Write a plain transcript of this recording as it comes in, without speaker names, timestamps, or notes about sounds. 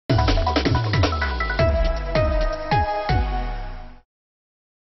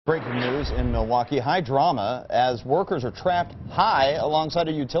Breaking news in Milwaukee. High drama as workers are trapped high alongside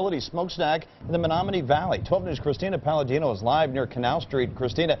a utility smokestack in the Menominee Valley. 12 News' Christina Palladino is live near Canal Street.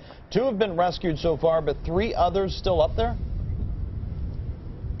 Christina, 2 have been rescued so far, but 3 others still up there?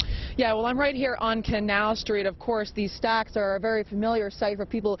 Yeah, well, I'm right here on Canal Street. Of course, these stacks are a very familiar sight for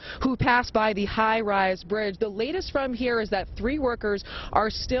people who pass by the high-rise bridge. The latest from here is that 3 workers are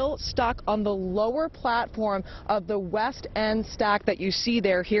still stuck on the lower platform of the west end stack that you see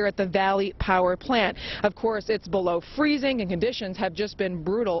there here at the Valley Power Plant. Of course, it's below freezing and conditions have just been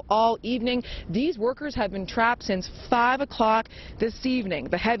brutal all evening. These workers have been trapped since 5 o'clock this evening.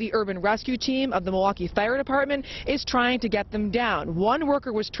 The heavy urban rescue team of the Milwaukee Fire Department is trying to get them down. One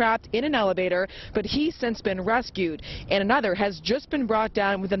worker was trapped in an elevator, but he's since been rescued, and another has just been brought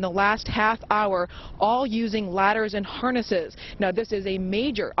down within the last half hour, all using ladders and harnesses. Now, this is a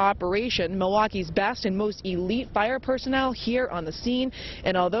major operation. Milwaukee's best and most elite fire personnel here on the scene,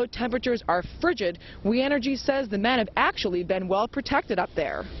 and although temperatures are frigid, WISN says the men have actually been well protected up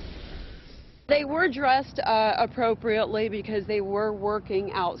there. They were dressed appropriately because they were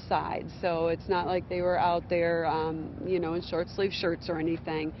working outside, so it's not like they were out there, you know, in short-sleeve shirts or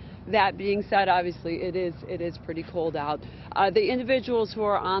anything. That being said, obviously it is pretty cold out. The individuals who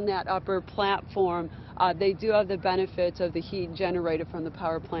are on that upper platform, they do have the benefits of the heat generated from the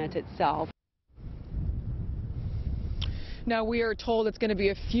power plant itself. Now, we are told it's going to be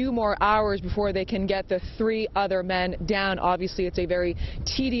a few more hours before they can get the 3 other men down. Obviously, it's a very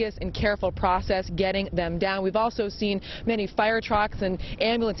tedious and careful process getting them down. We've also seen many fire trucks and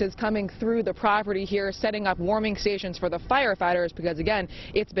ambulances coming through the property here, setting up warming stations for the firefighters because, again,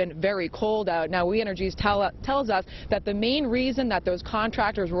 it's been very cold out. Now, WISN tells us that the main reason that those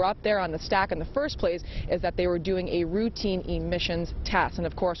contractors were up there on the stack in the first place is that they were doing a routine emissions test. And,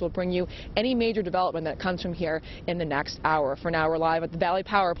 of course, we'll bring you any major development that comes from here in the next hour. For now, we're live at the Valley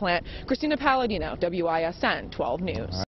Power Plant. Christina Palladino, WISN 12 News.